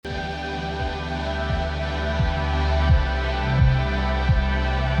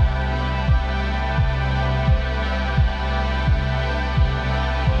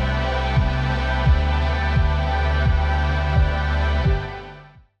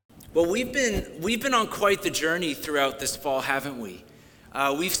Well, we've been on quite the journey throughout this fall, haven't we?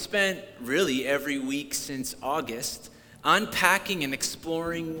 We've spent really every week since August unpacking and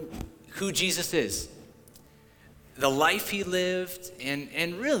exploring who Jesus is, the life he lived,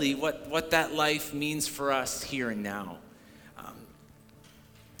 and really what that life means for us here and now.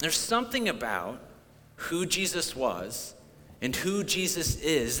 There's something about who Jesus was and who Jesus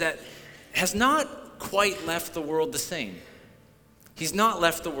is that has not quite left the world the same. He's not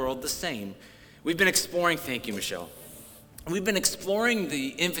left the world the same. We've been exploring, thank you, Michelle. We've been exploring the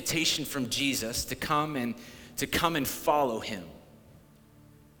invitation from Jesus to come and follow him.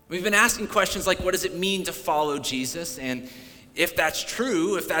 We've been asking questions like, what does it mean to follow Jesus? And if that's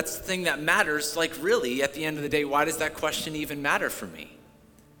true, if that's the thing that matters, like really, at the end of the day, why does that question even matter for me?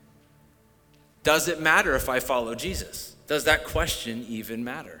 Does it matter if I follow Jesus? Does that question even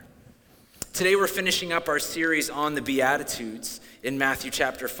matter? Today we're finishing up our series on the Beatitudes in Matthew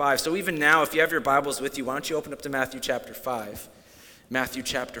chapter 5. So even now, if you have your Bibles with you, why don't you open up to Matthew chapter 5. Matthew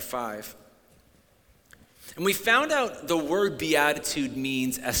chapter 5. And we found out the word beatitude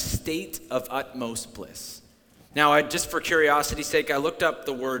means a state of utmost bliss. Now, just for curiosity's sake, I looked up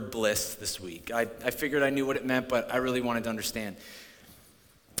the word bliss this week. I figured I knew what it meant, but I really wanted to understand.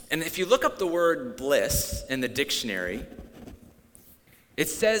 And if you look up the word bliss in the dictionary, it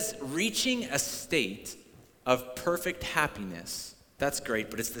says reaching a state of perfect happiness. That's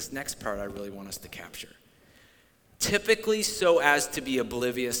great, but it's this next part I really want us to capture. Typically so as to be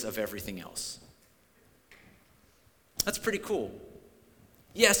oblivious of everything else. That's pretty cool.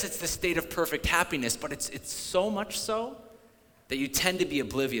 Yes, it's the state of perfect happiness, but it's so much so that you tend to be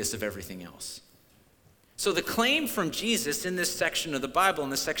oblivious of everything else. So the claim from Jesus in this section of the Bible,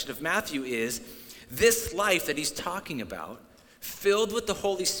 in this section of Matthew, is this life that he's talking about, filled with the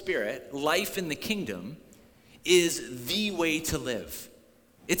Holy Spirit, life in the kingdom, is the way to live.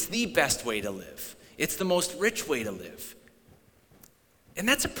 It's the best way to live. It's the most rich way to live. And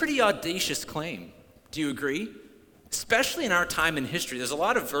that's a pretty audacious claim. Do you agree? Especially in our time in history, there's a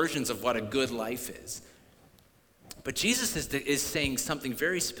lot of versions of what a good life is. But Jesus is saying something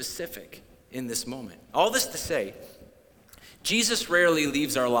very specific in this moment. All this to say, Jesus rarely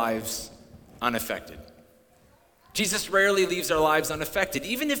leaves our lives unaffected. Jesus rarely leaves our lives unaffected.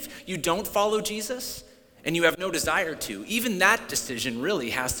 Even if you don't follow Jesus and you have no desire to, even that decision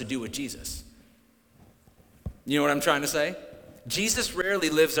really has to do with Jesus. You know what I'm trying to say? Jesus rarely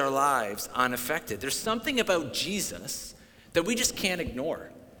lives our lives unaffected. There's something about Jesus that we just can't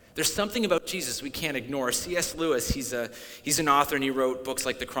ignore. There's something about Jesus we can't ignore. C.S. Lewis, he's an author, and he wrote books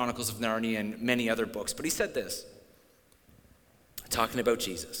like The Chronicles of Narnia and many other books. But he said this, talking about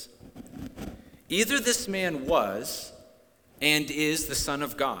Jesus. Either this man was and is the Son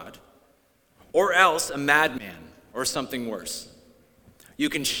of God, or else a madman or something worse. You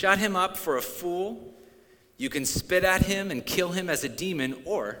can shut him up for a fool, you can spit at him and kill him as a demon,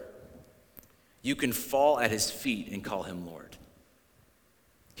 or you can fall at his feet and call him Lord.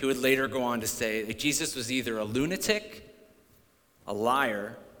 He would later go on to say that Jesus was either a lunatic, a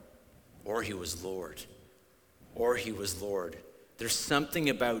liar, or he was Lord. Or he was Lord. There's something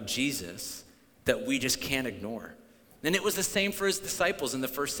about Jesus that we just can't ignore. And it was the same for his disciples in the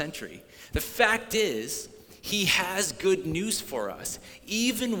first century. The fact is, he has good news for us,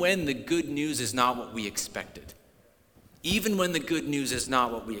 even when the good news is not what we expected. Even when the good news is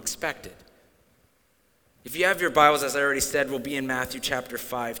not what we expected. If you have your Bibles, as I already said, we'll be in Matthew chapter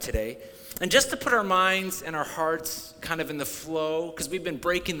 5 today. And just to put our minds and our hearts kind of in the flow, because we've been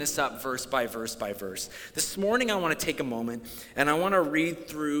breaking this up verse by verse by verse. This morning I want to take a moment and I want to read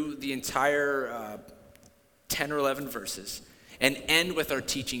through the entire 10 or 11 verses and end with our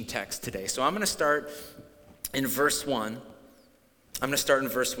teaching text today. So I'm going to start in verse 1. I'm going to start in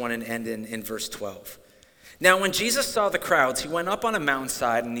verse 1 and end in verse 12. Now when Jesus saw the crowds, he went up on a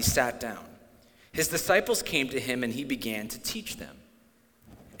mountainside and he sat down. His disciples came to him and he began to teach them.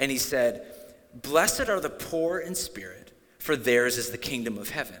 And he said, "Blessed are the poor in spirit, for theirs is the kingdom of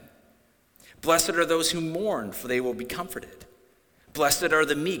heaven. Blessed are those who mourn, for they will be comforted. Blessed are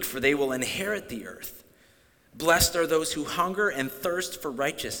the meek, for they will inherit the earth. Blessed are those who hunger and thirst for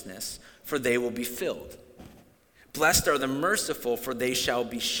righteousness, for they will be filled. Blessed are the merciful, for they shall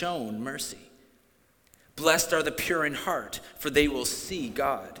be shown mercy. Blessed are the pure in heart, for they will see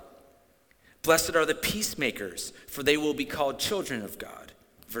God. Blessed are the peacemakers, for they will be called children of God."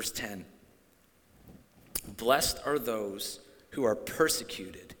 Verse 10. "Blessed are those who are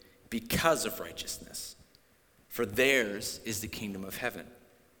persecuted because of righteousness, for theirs is the kingdom of heaven.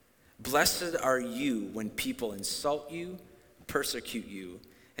 Blessed are you when people insult you, persecute you,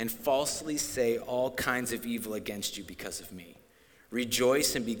 and falsely say all kinds of evil against you because of me.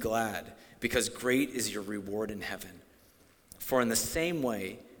 Rejoice and be glad, because great is your reward in heaven. For in the same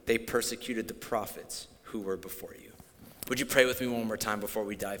way they persecuted the prophets who were before you." Would you pray with me one more time before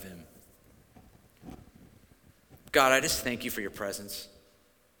we dive in? God, I just thank you for your presence.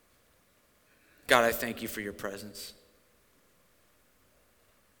 God, I thank you for your presence.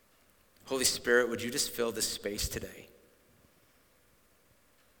 Holy Spirit, would you just fill this space today?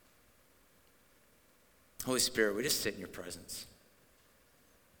 Holy Spirit, we just sit in your presence.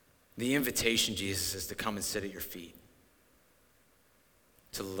 The invitation, Jesus, is to come and sit at your feet,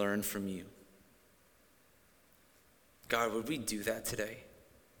 to learn from you. God, would we do that today?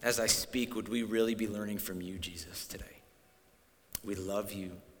 As I speak, would we really be learning from you, Jesus, today? We love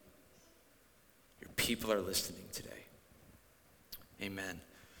you. Your people are listening today. Amen.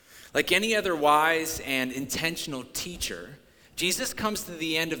 Like any other wise and intentional teacher, Jesus comes to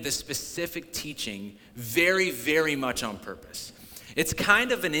the end of this specific teaching very, very much on purpose. It's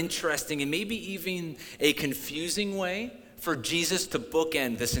kind of an interesting and maybe even a confusing way for Jesus to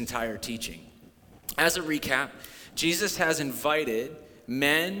bookend this entire teaching. As a recap, Jesus has invited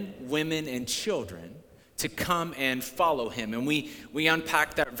men, women, and children to come and follow him. And we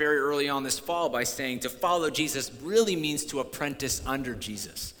unpacked that very early on this fall by saying to follow Jesus really means to apprentice under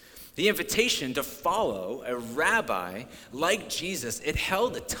Jesus. The invitation to follow a rabbi like Jesus, it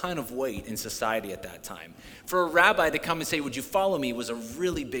held a ton of weight in society at that time. For a rabbi to come and say, "Would you follow me?" was a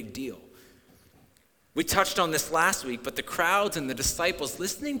really big deal. We touched on this last week, but the crowds and the disciples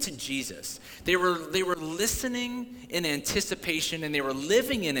listening to Jesus, they were listening in anticipation, and they were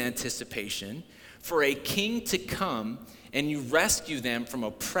living in anticipation for a king to come and rescue them from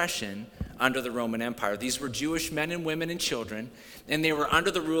oppression under the Roman Empire. These were Jewish men and women and children, and they were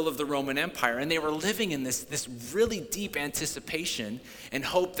under the rule of the Roman Empire, and they were living in this really deep anticipation and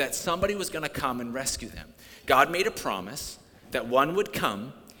hope that somebody was going to come and rescue them. God made a promise that one would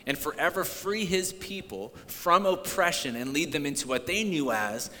come and forever free his people from oppression and lead them into what they knew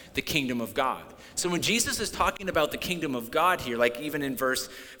as the kingdom of God. So when Jesus is talking about the kingdom of God here, like even in verse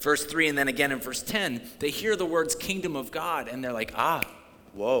 3 and then again in verse 10, they hear the words kingdom of God and they're like,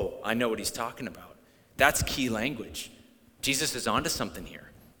 whoa, I know what he's talking about. That's key language. Jesus is onto something here.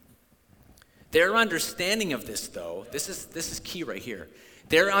 Their understanding of this, though, this is key right here.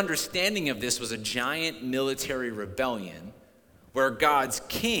 Their understanding of this was a giant military rebellion where God's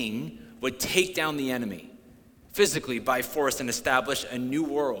king would take down the enemy physically by force and establish a new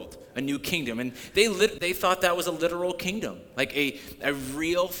world, a new kingdom. And they thought that was a literal kingdom, like a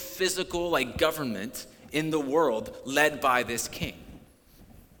real physical like government in the world led by this king.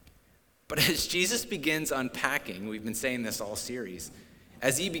 But as Jesus begins unpacking, we've been saying this all series,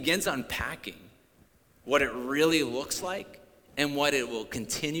 as he begins unpacking what it really looks like and what it will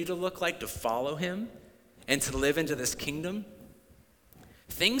continue to look like to follow him and to live into this kingdom,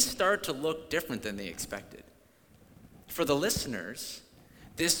 things start to look different than they expected. For the listeners,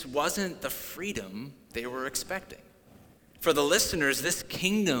 this wasn't the freedom they were expecting. For the listeners, this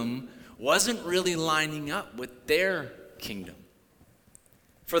kingdom wasn't really lining up with their kingdom.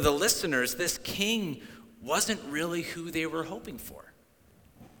 For the listeners, this king wasn't really who they were hoping for.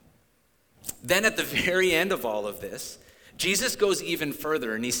 Then at the very end of all of this, Jesus goes even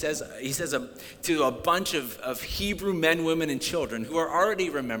further, and he says to a bunch of Hebrew men, women, and children who are already,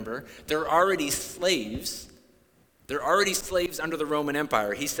 remember, they're already slaves. They're already slaves under the Roman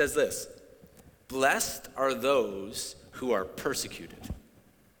Empire. He says this, "Blessed are those who are persecuted."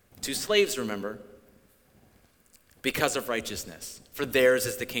 To slaves, remember, because of righteousness, for theirs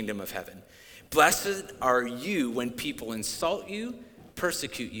is the kingdom of heaven. Blessed are you when people insult you,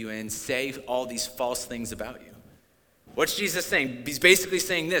 persecute you, and say all these false things about you. What's Jesus saying? He's basically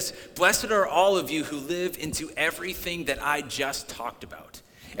saying this: blessed are all of you who live into everything that I just talked about,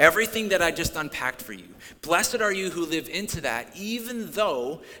 everything that I just unpacked for you. Blessed are you who live into that, even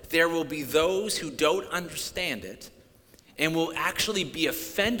though there will be those who don't understand it and will actually be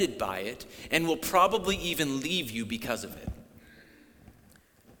offended by it and will probably even leave you because of it.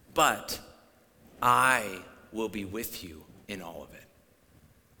 But I will be with you in all of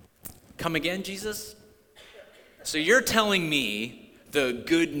it. Come again, Jesus? So you're telling me the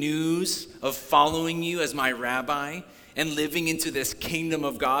good news of following you as my rabbi and living into this kingdom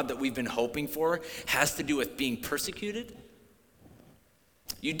of God that we've been hoping for has to do with being persecuted?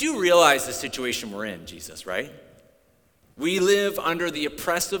 You do realize the situation we're in, Jesus, right? We live under the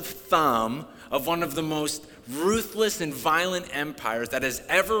oppressive thumb of one of the most ruthless and violent empires that has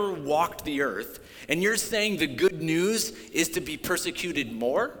ever walked the earth, and you're saying the good news is to be persecuted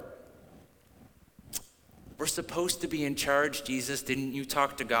more? We're supposed to be in charge, Jesus. Didn't you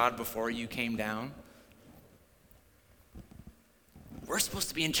talk to God before you came down? we're supposed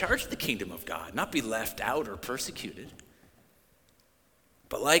to be in charge of the kingdom of God, not be left out or persecuted.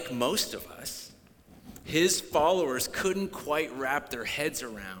 But like most of us, his followers couldn't quite wrap their heads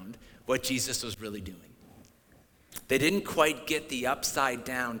around what Jesus was really doing. They didn't quite get the upside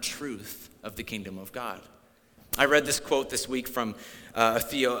down truth of the kingdom of God. I read this quote this week from a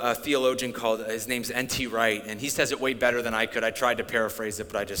theologian called, his name's N.T. Wright, and he says it way better than I could. I tried to paraphrase it,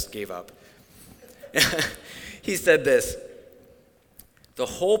 but I just gave up. He said this: the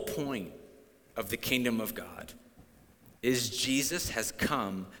whole point of the kingdom of God is Jesus has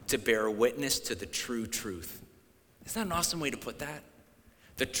come to bear witness to the true truth. Isn't that an awesome way to put that?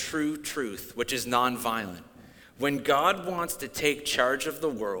 The true truth, which is nonviolent. When God wants to take charge of the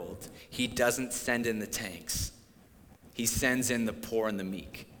world, he doesn't send in the tanks. He sends in the poor and the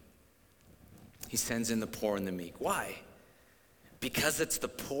meek. He sends in the poor and the meek. Why? Because it's the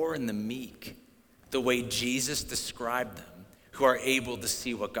poor and the meek, the way Jesus described them, who are able to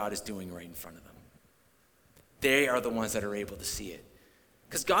see what God is doing right in front of them. They are the ones that are able to see it.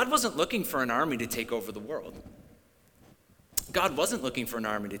 Because God wasn't looking for an army to take over the world. God wasn't looking for an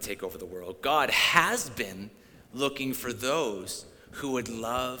army to take over the world. God has been looking for those who would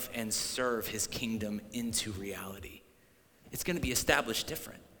love and serve his kingdom into reality. It's going to be established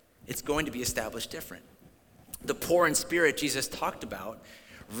different. It's going to be established different. The poor in spirit Jesus talked about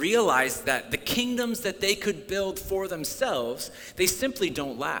realized that the kingdoms that they could build for themselves, they simply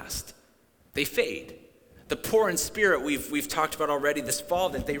don't last. They fade. The poor in spirit we've talked about already this fall,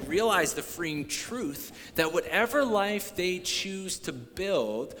 that they realize the freeing truth that whatever life they choose to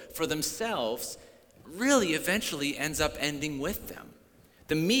build for themselves really eventually ends up ending with them.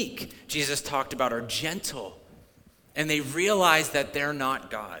 The meek, Jesus talked about, are gentle, and they realize that they're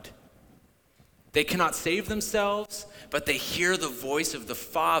not God. They cannot save themselves, but they hear the voice of the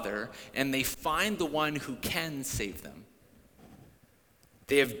Father, and they find the one who can save them.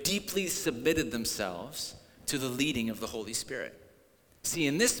 They have deeply submitted themselves to the leading of the Holy Spirit. See,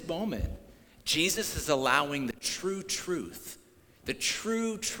 in this moment, Jesus is allowing the true truth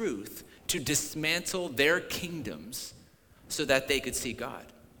to dismantle their kingdoms so that they could see God.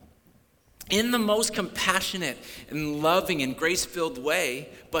 In the most compassionate and loving and grace-filled way,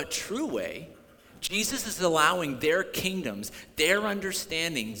 but true way, Jesus is allowing their kingdoms, their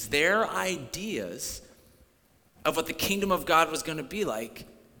understandings, their ideas of what the kingdom of God was going to be like,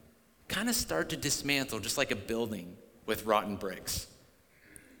 kind of start to dismantle, just like a building with rotten bricks.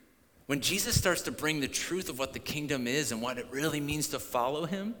 When Jesus starts to bring the truth of what the kingdom is and what it really means to follow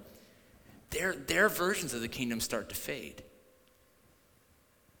him, their versions of the kingdom start to fade.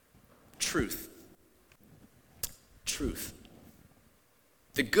 Truth.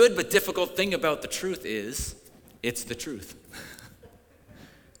 The good but difficult thing about the truth is, it's the truth.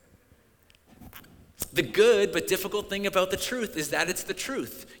 The good but difficult thing about the truth is that it's the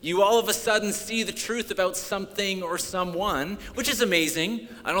truth. You all of a sudden see the truth about something or someone, which is amazing.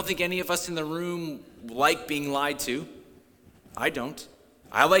 I don't think any of us in the room like being lied to. I don't.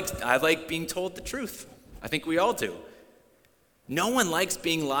 I like being told the truth. I think we all do. No one likes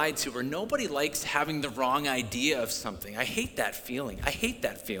being lied to, or nobody likes having the wrong idea of something. I hate that feeling. I hate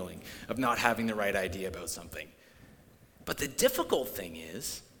that feeling of not having the right idea about something. But the difficult thing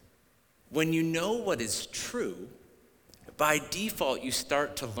is, when you know what is true, by default, you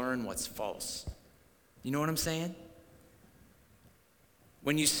start to learn what's false. You know what I'm saying?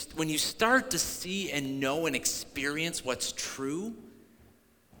 When you start to see and know and experience what's true,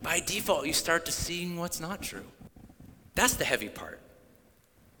 by default, you start to see what's not true. That's the heavy part.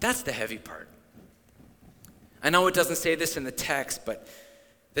 I know it doesn't say this in the text, but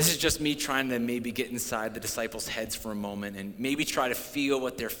this is just me trying to maybe get inside the disciples' heads for a moment and maybe try to feel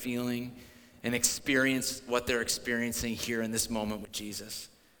what they're feeling and experience what they're experiencing here in this moment with Jesus.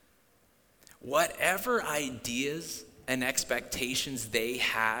 Whatever ideas and expectations they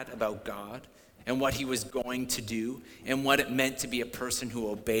had about God and what he was going to do and what it meant to be a person who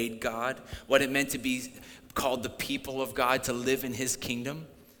obeyed God, what it meant to be called the people of God, to live in his kingdom,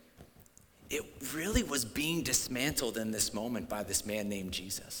 it really was being dismantled in this moment by this man named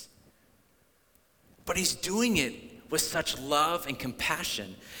Jesus. But he's doing it with such love and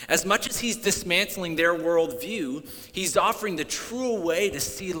compassion. As much as he's dismantling their worldview, he's offering the true way to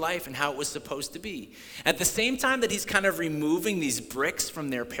see life and how it was supposed to be. At the same time that he's kind of removing these bricks from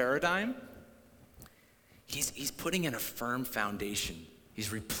their paradigm, he's putting in a firm foundation.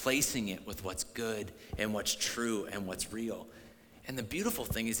 He's replacing it with what's good and what's true and what's real. And the beautiful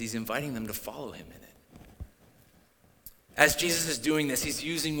thing is he's inviting them to follow him in it. As Jesus is doing this, he's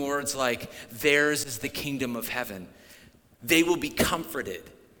using words like, theirs is the kingdom of heaven. They will be comforted.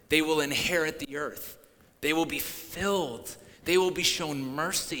 They will inherit the earth. They will be filled. They will be shown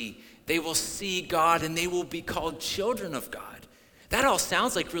mercy. They will see God, and they will be called children of God. That all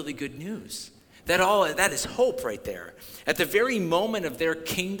sounds like really good news. That is hope right there. At the very moment of their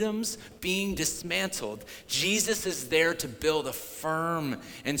kingdoms being dismantled, Jesus is there to build a firm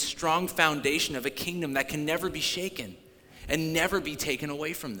and strong foundation of a kingdom that can never be shaken and never be taken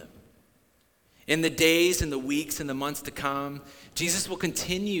away from them. In the days and the weeks and the months to come, Jesus will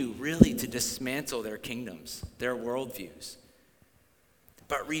continue really to dismantle their kingdoms, their worldviews,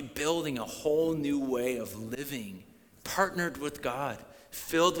 but rebuilding a whole new way of living, partnered with God,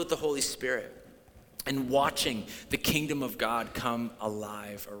 filled with the Holy Spirit, and watching the kingdom of God come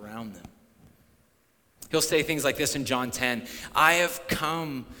alive around them. He'll say things like this in John 10, I have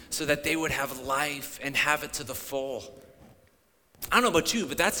come so that they would have life and have it to the full. I don't know about you,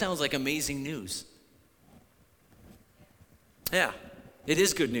 but that sounds like amazing news. Yeah, it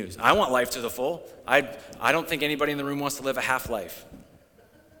is good news. I want life to the full. I don't think anybody in the room wants to live a half life.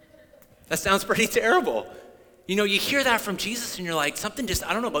 That sounds pretty terrible. You know, you hear that from Jesus and you're like,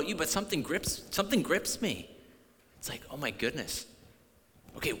 I don't know about you, but something grips me. It's like, oh my goodness.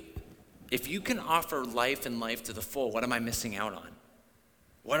 Okay, if you can offer life and life to the full, what am I missing out on?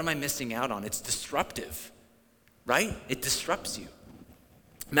 What am I missing out on? It's disruptive, right? It disrupts you.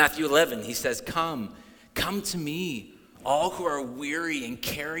 Matthew 11, he says, come to me, all who are weary and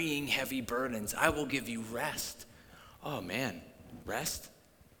carrying heavy burdens. I will give you rest. Oh man, rest?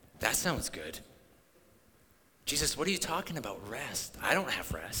 That sounds good. Jesus, what are you talking about, rest? I don't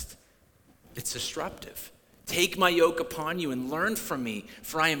have rest. It's disruptive. Take my yoke upon you and learn from me,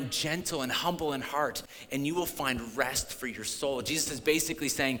 for I am gentle and humble in heart, and you will find rest for your soul. Jesus is basically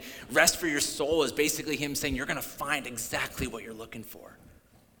saying rest for your soul is basically him saying you're going to find exactly what you're looking for.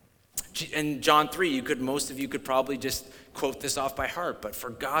 In John 3, most of you could probably just quote this off by heart, but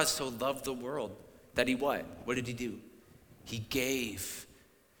for God so loved the world that he what? What did he do? He gave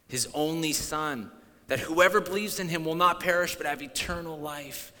his only son, that whoever believes in him will not perish but have eternal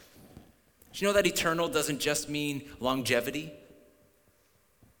life. Do you know that eternal doesn't just mean longevity?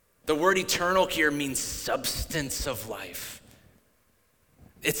 The word eternal here means substance of life.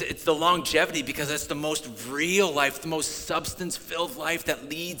 It's the longevity because it's the most real life, the most substance-filled life that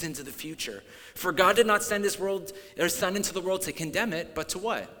leads into the future. For God did not send his son into the world to condemn it, but to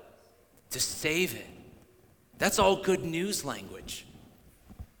what? To save it. That's all good news language.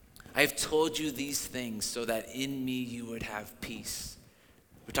 I have told you these things so that in me you would have peace.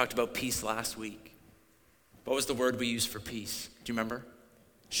 We talked about peace last week. What was the word we used for peace? Do you remember?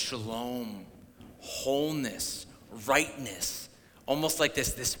 Shalom, wholeness, rightness, almost like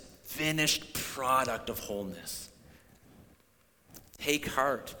this finished product of wholeness. Take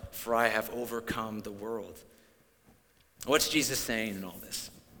heart, for I have overcome the world. What's Jesus saying in all this?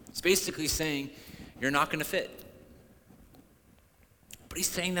 He's basically saying, you're not going to fit. But he's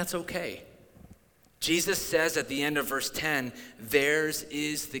saying that's okay. Jesus says at the end of verse 10, theirs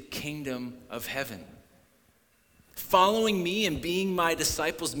is the kingdom of heaven. Following me and being my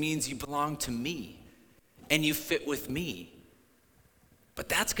disciples means you belong to me and you fit with me. But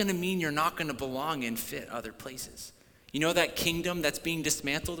that's going to mean you're not going to belong and fit other places. You know that kingdom that's being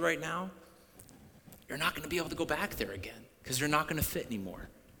dismantled right now? You're not going to be able to go back there again because you're not going to fit anymore.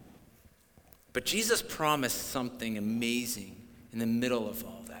 But Jesus promised something amazing in the middle of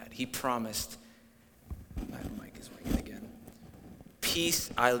all that. He promised, my mic is ringing again. Peace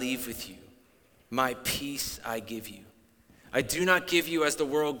I leave with you. My peace I give you. I do not give you as the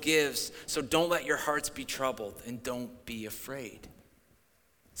world gives, so don't let your hearts be troubled and don't be afraid.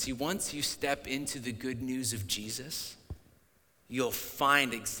 See, once you step into the good news of Jesus, you'll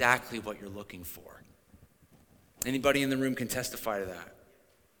find exactly what you're looking for. Anybody in the room can testify to that?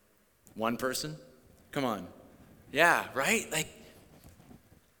 One person? Come on. Yeah, right? Like,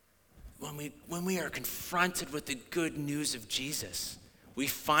 when we are confronted with the good news of Jesus, we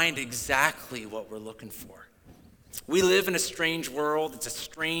find exactly what we're looking for. We live in a strange world. It's a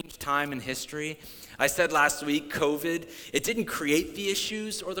strange time in history. I said last week, COVID, it didn't create the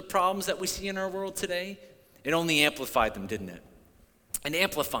issues or the problems that we see in our world today. It only amplified them, didn't it? And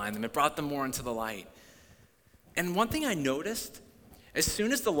amplifying them, it brought them more into the light. And one thing I noticed, as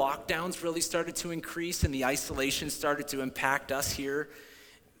soon as the lockdowns really started to increase and the isolation started to impact us here,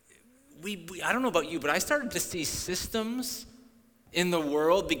 I don't know about you, but I started to see systems in the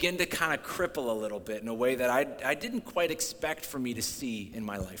world begin to kind of cripple a little bit in a way that I didn't quite expect for me to see in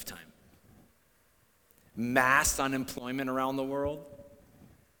my lifetime. Mass unemployment around the world,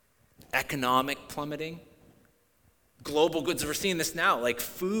 economic plummeting, global goods. We're seeing this now, like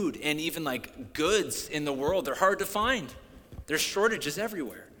food and even like goods in the world, they're hard to find. There's shortages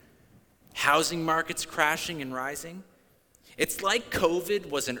everywhere. Housing markets crashing and rising. It's like COVID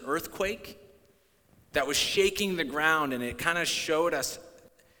was an earthquake that was shaking the ground, and it kind of showed us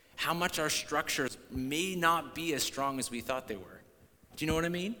how much our structures may not be as strong as we thought they were. Do you know what I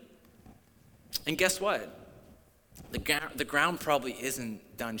mean? And guess what? The ground probably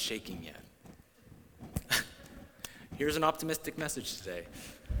isn't done shaking yet. Here's an optimistic message today.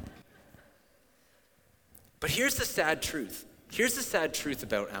 But here's the sad truth. Here's the sad truth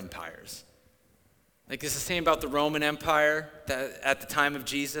about empires. Like it's the same about the Roman Empire at the time of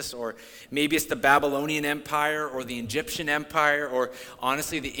Jesus, or maybe it's the Babylonian Empire or the Egyptian Empire, or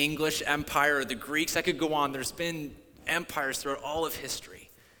honestly the English Empire or the Greeks. I could go on. There's been empires throughout all of history.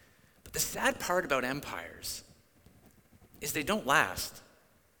 But the sad part about empires is they don't last,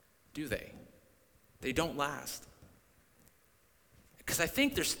 do they? They don't last. Because I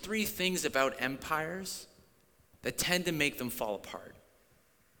think there's three things about empires that tend to make them fall apart.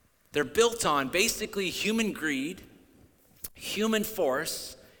 They're built on basically human greed, human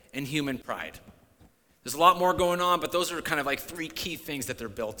force, and human pride. There's a lot more going on, but those are kind of like three key things that they're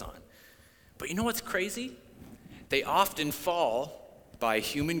built on. But you know what's crazy? They often fall by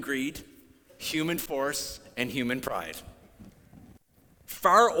human greed, human force, and human pride.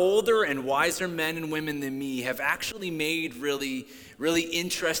 Far older and wiser men and women than me have actually made really, really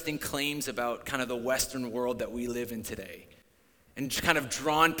interesting claims about kind of the Western world that we live in today. And kind of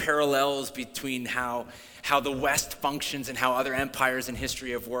drawn parallels between how the West functions and how other empires in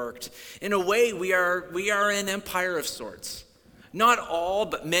history have worked. In a way, we are an empire of sorts. Not all,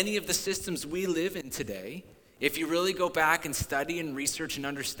 but many of the systems we live in today, if you really go back and study and research and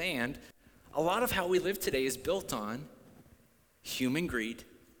understand, a lot of how we live today is built on human greed,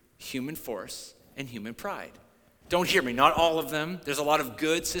 human force, and human pride. Don't hear me, not all of them. There's a lot of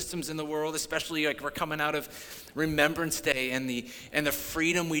good systems in the world, especially like we're coming out of Remembrance Day and the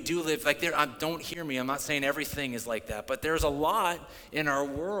freedom we do live. Like don't hear me, I'm not saying everything is like that, but there's a lot in our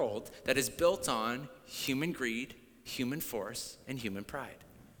world that is built on human greed, human force, and human pride.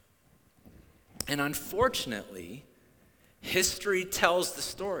 And unfortunately, history tells the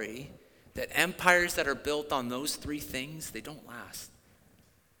story that empires that are built on those three things, they don't last.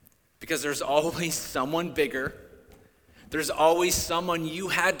 Because there's always someone bigger. There's always someone you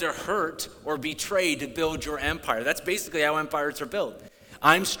had to hurt or betray to build your empire. That's basically how empires are built.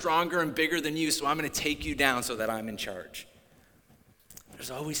 I'm stronger and bigger than you, so I'm going to take you down so that I'm in charge.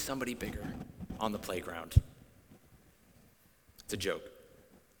 There's always somebody bigger on the playground. It's a joke.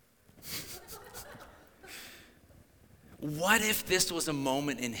 What if this was a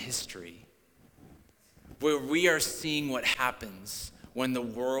moment in history where we are seeing what happens when the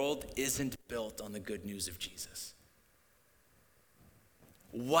world isn't built on the good news of Jesus?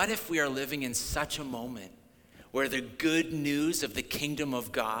 What if we are living in such a moment where the good news of the kingdom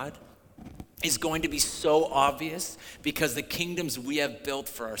of God is going to be so obvious because the kingdoms we have built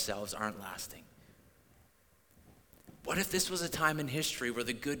for ourselves aren't lasting? What if this was a time in history where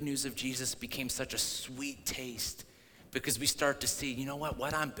the good news of Jesus became such a sweet taste because we start to see, you know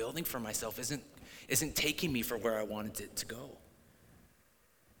what I'm building for myself isn't taking me for where I wanted it to go?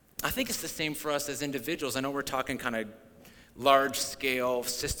 I think it's the same for us as individuals. I know we're talking kind of large-scale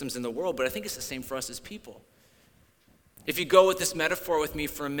systems in the world, but I think it's the same for us as people. If you go with this metaphor with me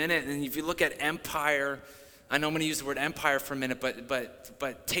for a minute, and if you look at empire, I know I'm going to use the word empire for a minute,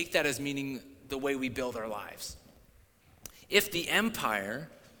 but take that as meaning the way we build our lives. If the empire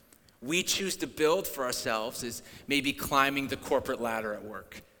we choose to build for ourselves is maybe climbing the corporate ladder at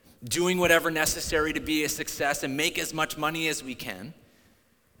work, doing whatever necessary to be a success and make as much money as we can,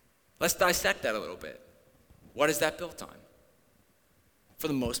 let's dissect that a little bit. What is that built on? For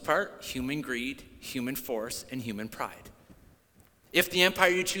the most part, human greed, human force, and human pride. If the empire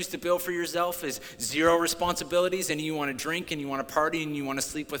you choose to build for yourself is zero responsibilities and you want to drink and you want to party and you want to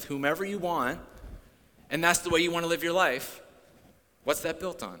sleep with whomever you want, and that's the way you want to live your life, what's that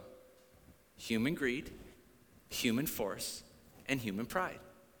built on? Human greed, human force, and human pride.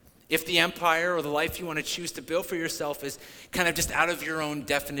 If the empire or the life you want to choose to build for yourself is kind of just out of your own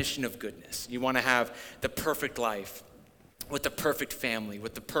definition of goodness, you want to have the perfect life, with the perfect family,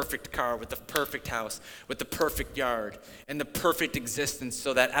 with the perfect car, with the perfect house, with the perfect yard, and the perfect existence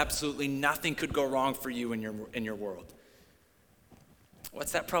so that absolutely nothing could go wrong for you in your world.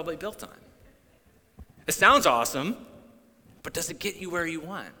 What's that probably built on? It sounds awesome, but does it get you where you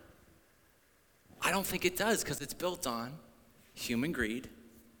want? I don't think it does, because it's built on human greed,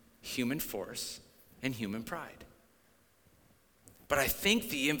 human force, and human pride. But I think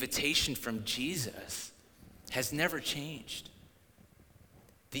the invitation from Jesus has never changed.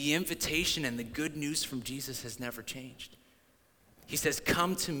 The invitation and the good news from Jesus has never changed. He says,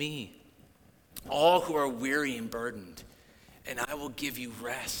 "Come to me, all who are weary and burdened, and I will give you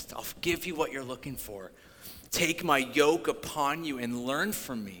rest. I'll give you what you're looking for. Take my yoke upon you and learn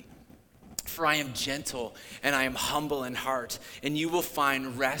from me. For I am gentle and I am humble in heart, and you will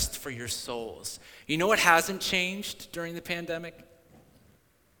find rest for your souls. You know what hasn't changed during the pandemic?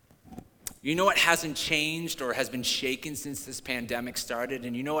 You know what hasn't changed or has been shaken since this pandemic started?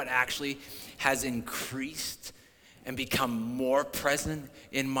 And you know what actually has increased and become more present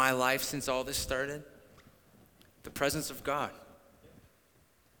in my life since all this started? The presence of God.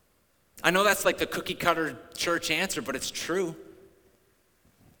 I know that's like the cookie cutter church answer, but it's true.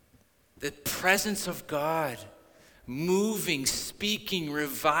 The presence of God, moving, speaking,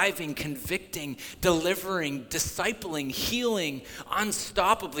 reviving, convicting, delivering, discipling, healing,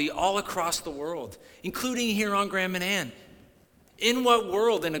 unstoppably all across the world, including here on Grand Manan. In what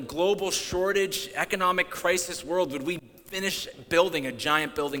world, in a global shortage, economic crisis world, would we finish building a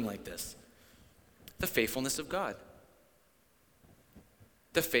giant building like this? The faithfulness of God.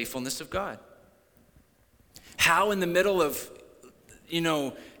 The faithfulness of God. How in the middle of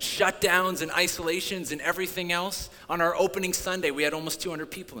shutdowns and isolations and everything else, on our opening Sunday, we had almost 200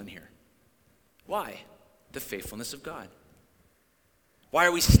 people in here. Why? The faithfulness of God. Why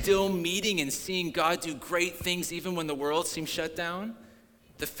are we still meeting and seeing God do great things even when the world seems shut down?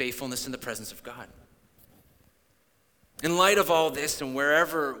 The faithfulness and the presence of God. In light of all this and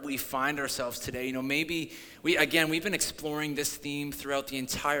wherever we find ourselves today, maybe we've been exploring this theme throughout the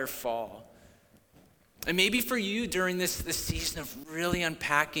entire fall. And maybe for you during this season of really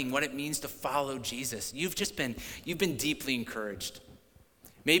unpacking what it means to follow Jesus, you've been deeply encouraged.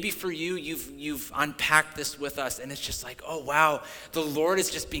 Maybe for you, you've unpacked this with us and it's just like, oh wow, the Lord is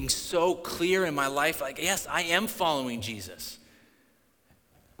just being so clear in my life. Like, yes, I am following Jesus.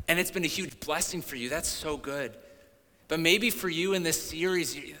 And it's been a huge blessing for you. That's so good. But maybe for you in this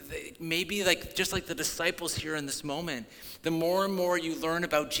series, maybe just like the disciples here in this moment, the more and more you learn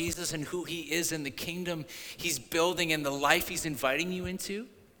about Jesus and who he is and the kingdom he's building and the life he's inviting you into,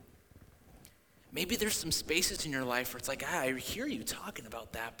 maybe there's some spaces in your life where it's like, I hear you talking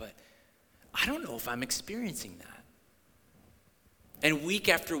about that, but I don't know if I'm experiencing that. And week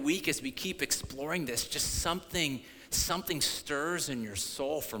after week, as we keep exploring this, just something stirs in your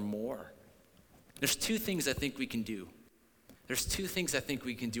soul for more. There's two things I think we can do.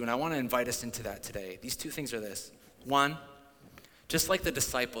 And I want to invite us into that today. These two things are this. One, just like the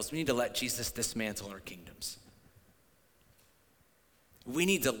disciples, we need to let Jesus dismantle our kingdoms. We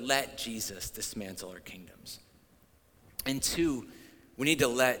need to let Jesus dismantle our kingdoms. And two, we need to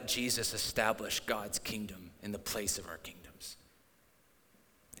let Jesus establish God's kingdom in the place of our kingdoms.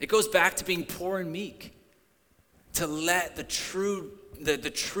 It goes back to being poor and meek, to let the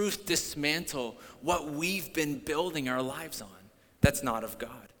truth dismantle what we've been building our lives on that's not of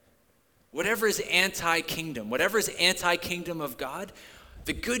God. Whatever is anti-kingdom of God,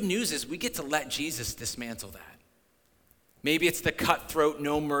 the good news is we get to let Jesus dismantle that. Maybe it's the cutthroat,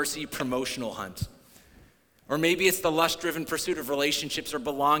 no mercy promotional hunt. Or maybe it's the lust-driven pursuit of relationships or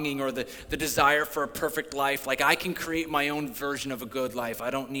belonging or the desire for a perfect life. Like, I can create my own version of a good life.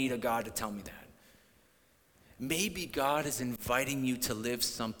 I don't need a God to tell me that. Maybe God is inviting you to live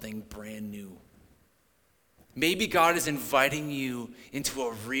something brand new. Maybe God is inviting you into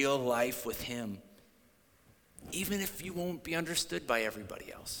a real life with him, even if you won't be understood by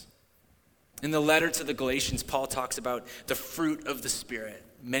everybody else. In the letter to the Galatians, Paul talks about the fruit of the Spirit.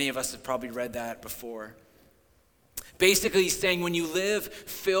 Many of us have probably read that before. Basically, he's saying when you live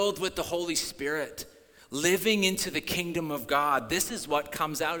filled with the Holy Spirit, living into the kingdom of God, this is what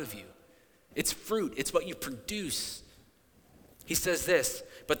comes out of you. It's fruit. It's what you produce. He says this,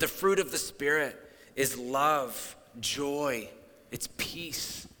 but the fruit of the Spirit is love, joy, it's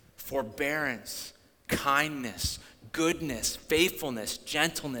peace, forbearance, kindness, goodness, faithfulness,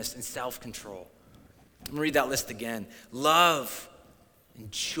 gentleness, and self-control. I'm going to read that list again. Love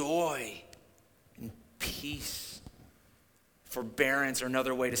and joy and peace. Forbearance, or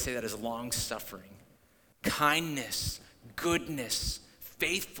another way to say that is long-suffering. Kindness, goodness,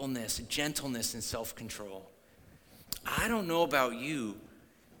 faithfulness, gentleness, and self-control. I don't know about you,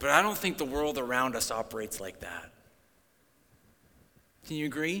 but I don't think the world around us operates like that. Can you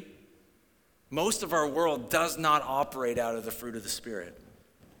agree? Most of our world does not operate out of the fruit of the Spirit.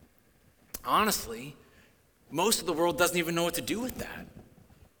 Honestly, most of the world doesn't even know what to do with that.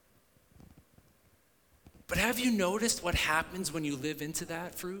 But have you noticed what happens when you live into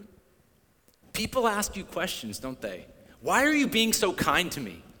that fruit? People ask you questions, don't they? Why are you being so kind to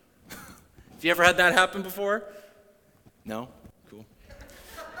me? Have you ever had that happen before? No? Cool.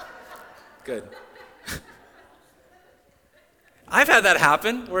 Good. I've had that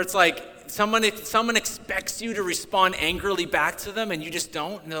happen where it's like someone expects you to respond angrily back to them and you just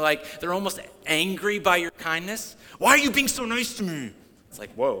don't, and they're almost angry by your kindness. Why are you being so nice to me? It's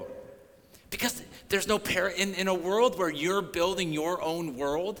like, whoa. Because there's no in a world where you're building your own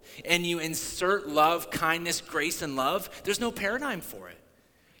world and you insert love, kindness, grace, and love, there's no paradigm for it.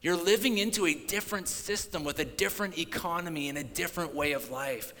 You're living into a different system with a different economy and a different way of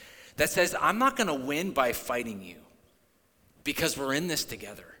life that says, I'm not going to win by fighting you because we're in this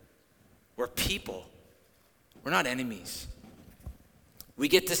together. We're people. We're not enemies. We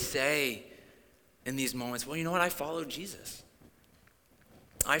get to say in these moments, well, you know what? I follow Jesus.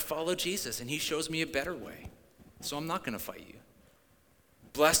 I follow Jesus, and he shows me a better way, so I'm not going to fight you.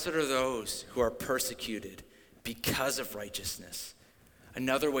 Blessed are those who are persecuted because of righteousness.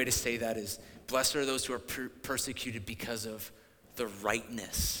 Another way to say that is, blessed are those who are persecuted because of the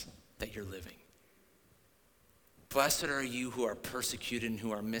rightness that you're living. Blessed are you who are persecuted and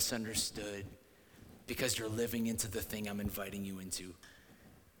who are misunderstood because you're living into the thing I'm inviting you into.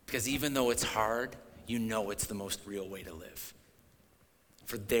 Because even though it's hard, you know it's the most real way to live.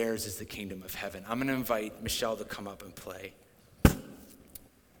 For theirs is the kingdom of heaven. I'm going to invite Michelle to come up and play.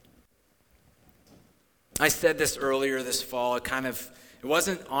 I said this earlier this fall. It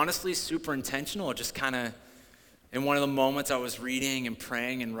wasn't honestly super intentional. It just kind of, in one of the moments I was reading and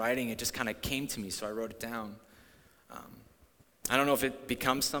praying and writing, it just kind of came to me, so I wrote it down. I don't know if it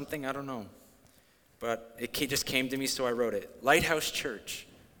becomes something, I don't know. But it just came to me, so I wrote it. Lighthouse Church,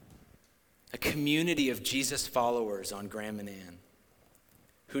 a community of Jesus followers on Graham and Ann,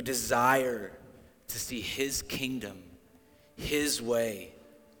 who desire to see his kingdom, his way,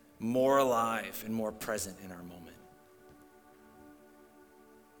 more alive and more present in our moment.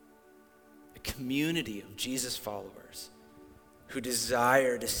 A community of Jesus followers who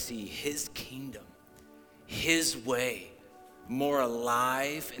desire to see his kingdom, his way, more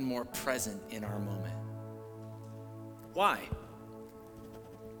alive and more present in our moment. Why?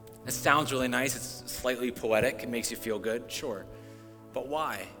 It sounds really nice. It's slightly poetic. It makes you feel good, sure. But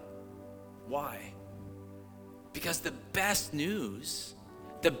why? Why? Because the best news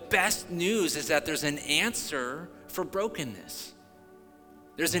is that there's an answer for brokenness.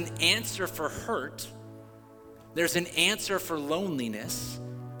 There's an answer for hurt. There's an answer for loneliness,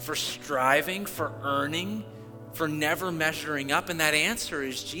 for striving, for earning, for never measuring up, and that answer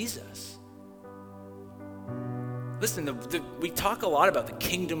is Jesus. Listen, we talk a lot about the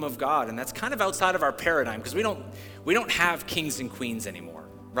kingdom of God, and that's kind of outside of our paradigm because we don't have kings and queens anymore,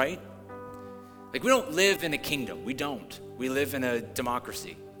 right? Like, we don't live in a kingdom. We don't. We live in a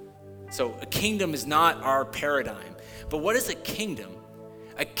democracy. So a kingdom is not our paradigm. But what is a kingdom?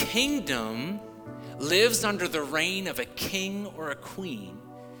 A kingdom lives under the reign of a king or a queen,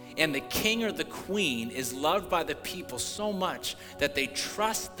 and the king or the queen is loved by the people so much that they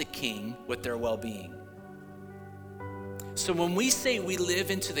trust the king with their well-being. So when we say we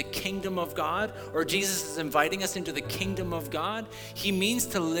live into the kingdom of God, or Jesus is inviting us into the kingdom of God, he means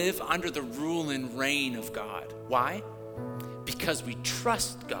to live under the rule and reign of God. Why? Because we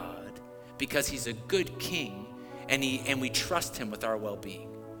trust God, because he's a good king, and we trust him with our well-being.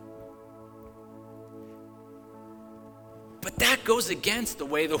 But that goes against the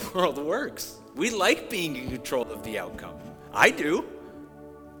way the world works. We like being in control of the outcome. I do.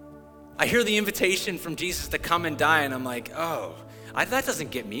 I hear the invitation from Jesus to come and die, and I'm like, that doesn't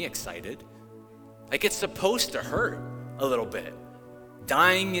get me excited. Like, it's supposed to hurt a little bit.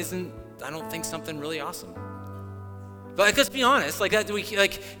 Dying isn't, I don't think, something really awesome. But let's be honest,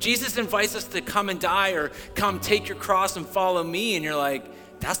 Jesus invites us to come and die, or come take your cross and follow me, and you're like,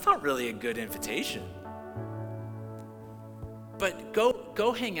 that's not really a good invitation. But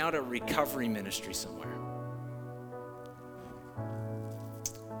go hang out at a recovery ministry somewhere.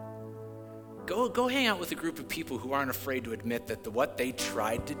 Go hang out with a group of people who aren't afraid to admit that what they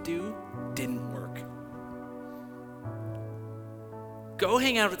tried to do didn't work. Go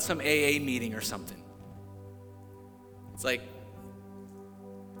hang out at some AA meeting or something.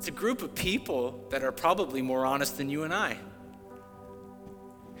 It's a group of people that are probably more honest than you and I,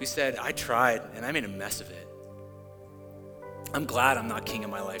 who said, I tried and I made a mess of it. I'm glad I'm not king of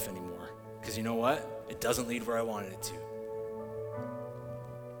my life anymore, because you know what? It doesn't lead where I wanted it to.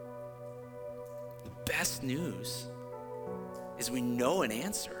 The best news is we know an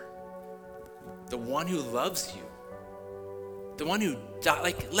answer. The one who loves you, the one who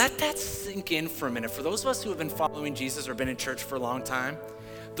died. Let that sink in for a minute. For those of us who have been following Jesus or been in church for a long time,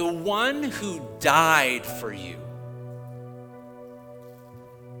 the one who died for you.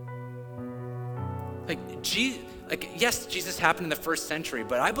 Yes, Jesus happened in the first century,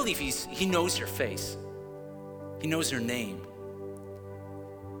 but I believe he knows your face. He knows your name.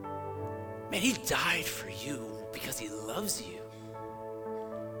 And he died for you because he loves you.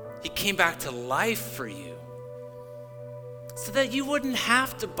 He came back to life for you so that you wouldn't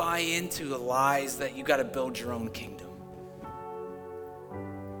have to buy into the lies that you got to build your own kingdom.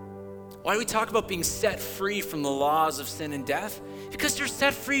 Why do we talk about being set free from the laws of sin and death? Because you're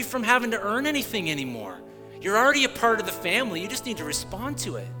set free from having to earn anything anymore. You're already a part of the family. You just need to respond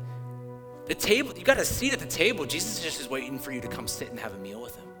to it. The table, you got a seat at the table. Jesus just is waiting for you to come sit and have a meal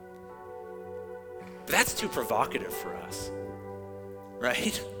with him. But that's too provocative for us,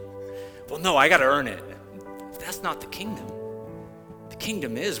 right? Well, no, I got to earn it. That's not the kingdom. The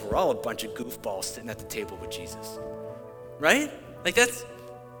kingdom is we're all a bunch of goofballs sitting at the table with Jesus, right? Like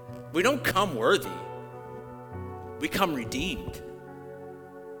we don't come worthy. We come redeemed.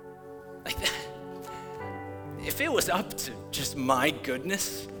 Like that. If it was up to just my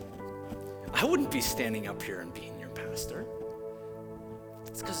goodness, I wouldn't be standing up here and being your pastor.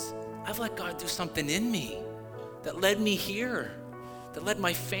 It's because I've let God do something in me that led me here, that led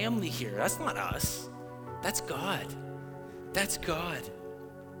my family here. That's not us. That's God. That's God.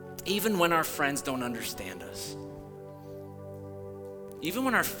 Even when our friends don't understand us. Even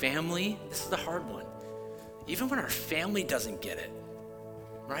when our family, this is the hard one, even when our family doesn't get it,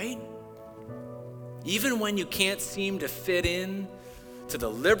 right? Even when you can't seem to fit in to the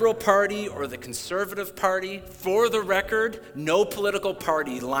Liberal Party or the Conservative Party, for the record, no political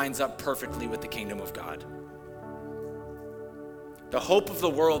party lines up perfectly with the kingdom of God. The hope of the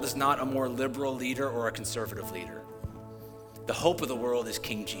world is not a more liberal leader or a conservative leader. The hope of the world is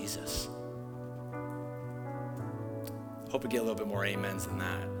King Jesus. Hope we get a little bit more amens than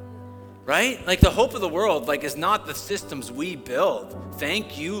that, right? Like the hope of the world, is not the systems we build.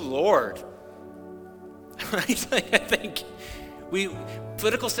 Thank you, Lord. Right? I think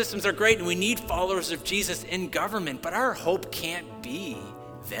political systems are great and we need followers of Jesus in government, but our hope can't be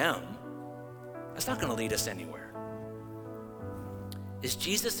them. That's not going to lead us anywhere. Is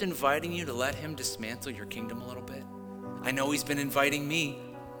Jesus inviting you to let him dismantle your kingdom a little bit? I know he's been inviting me.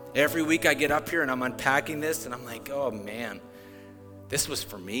 Every week I get up here and I'm unpacking this and I'm like, oh man, this was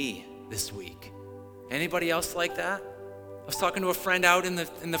for me this week. Anybody else like that? I was talking to a friend out in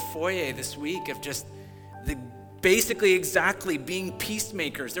the foyer this week of just basically exactly being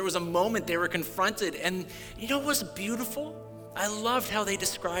peacemakers. There was a moment they were confronted, and you know what was beautiful? I loved how they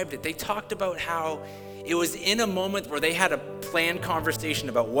described it. They talked about how it was in a moment where they had a planned conversation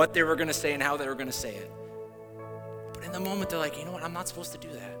about what they were going to say and how they were going to say it. But in the moment, they're like, you know what? I'm not supposed to do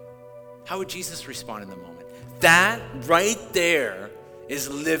that. How would Jesus respond in the moment? That right there is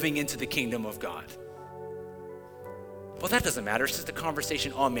living into the kingdom of God. Well, that doesn't matter. It's just a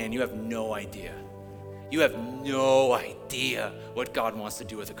conversation. Oh man, you have no idea. You have no idea what God wants to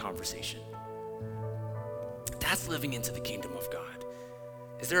do with a conversation. That's living into the kingdom of God.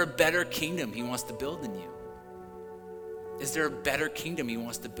 Is there a better kingdom he wants to build in you? Is there a better kingdom he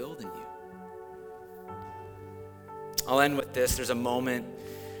wants to build in you? I'll end with this. There's a moment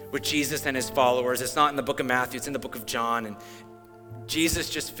with Jesus and his followers. It's not in the book of Matthew, it's in the book of John. And Jesus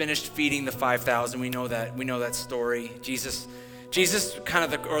just finished feeding the 5,000. We know that story. Jesus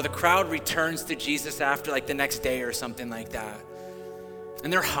the crowd returns to Jesus after the next day or something like that.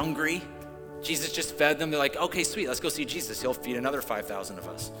 And they're hungry. Jesus just fed them. They're like, okay, sweet, let's go see Jesus. He'll feed another 5,000 of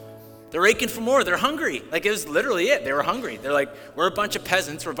us. They're aching for more. They're hungry. It was literally it. They were hungry. They're like, we're a bunch of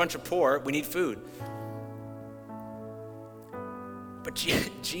peasants. We're a bunch of poor. We need food. But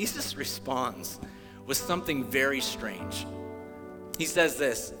Jesus responds with something very strange. He says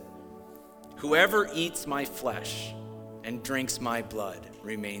this, whoever eats my flesh and drinks my blood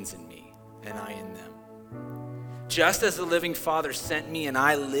remains in me, and I in them. Just as the living Father sent me and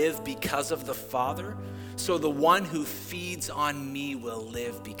I live because of the Father, so the one who feeds on me will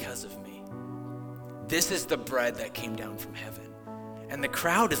live because of me. This is the bread that came down from heaven. And the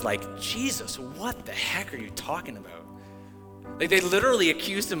crowd is like, Jesus, what the heck are you talking about? They literally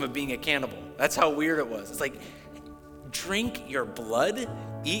accused him of being a cannibal. That's how weird it was. It's like, drink your blood,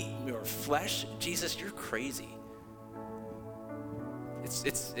 eat your flesh? Jesus, you're crazy.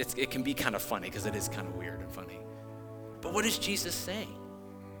 It can be kind of funny because it is kind of weird and funny. But what is Jesus saying?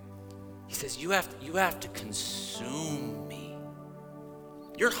 He says, you have to consume me.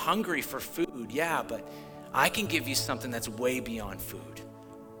 You're hungry for food, yeah, but I can give you something that's way beyond food.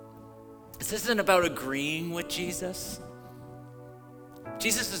 This isn't about agreeing with Jesus.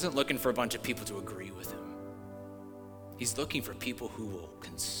 Jesus isn't looking for a bunch of people to agree with him. He's looking for people who will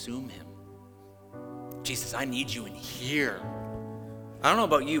consume him. Jesus, I need you in here. I don't know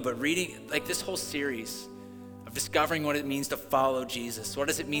about you, but reading this whole series of discovering what it means to follow Jesus, what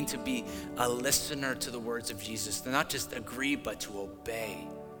does it mean to be a listener to the words of Jesus, to not just agree, but to obey.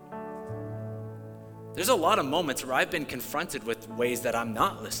 There's a lot of moments where I've been confronted with ways that I'm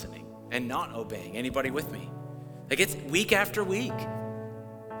not listening and not obeying. Anybody with me? Like, it's week after week.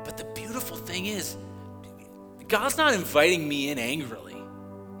 But the beautiful thing is, God's not inviting me in angrily.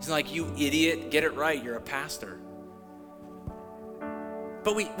 He's like, you idiot, get it right, you're a pastor.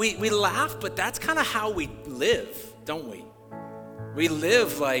 But we laugh, but that's kind of how we live, don't we? We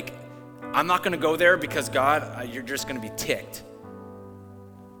live like, I'm not going to go there because God, you're just going to be ticked.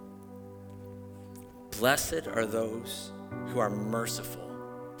 Blessed are those who are merciful,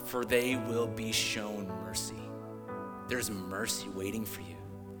 for they will be shown mercy. There's mercy waiting for you,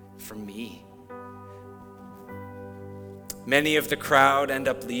 for me. Many of the crowd end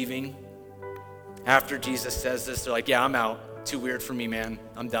up leaving. After Jesus says this, they're like, yeah, I'm out. Too weird for me, man.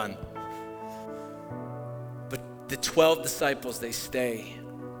 I'm done. But the 12 disciples, they stay.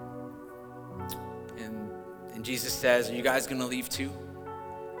 And Jesus says, are you guys going to leave too?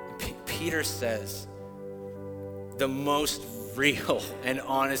 And Peter says, the most real and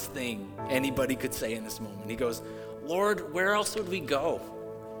honest thing anybody could say in this moment. He goes, Lord, where else would we go?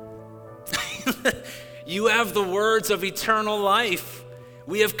 You have the words of eternal life.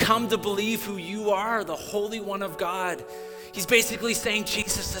 We have come to believe who you are, the Holy One of God. He's basically saying,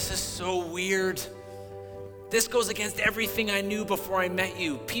 Jesus, this is so weird. This goes against everything I knew before I met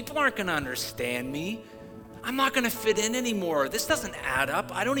you. People aren't going to understand me. I'm not going to fit in anymore. This doesn't add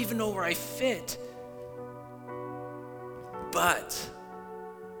up. I don't even know where I fit. But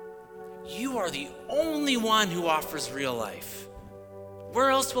you are the only one who offers real life.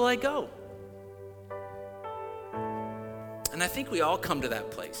 Where else will I go? And I think we all come to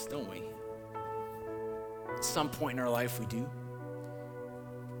that place, don't we? At some point in our life we do.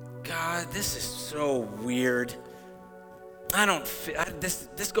 God, this is so weird. I don't fit.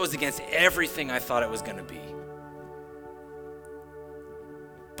 This goes against everything I thought it was going to be.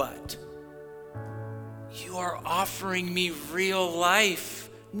 But you are offering me real life.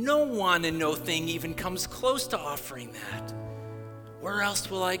 No one and no thing even comes close to offering that. Where else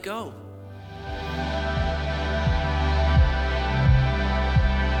will I go?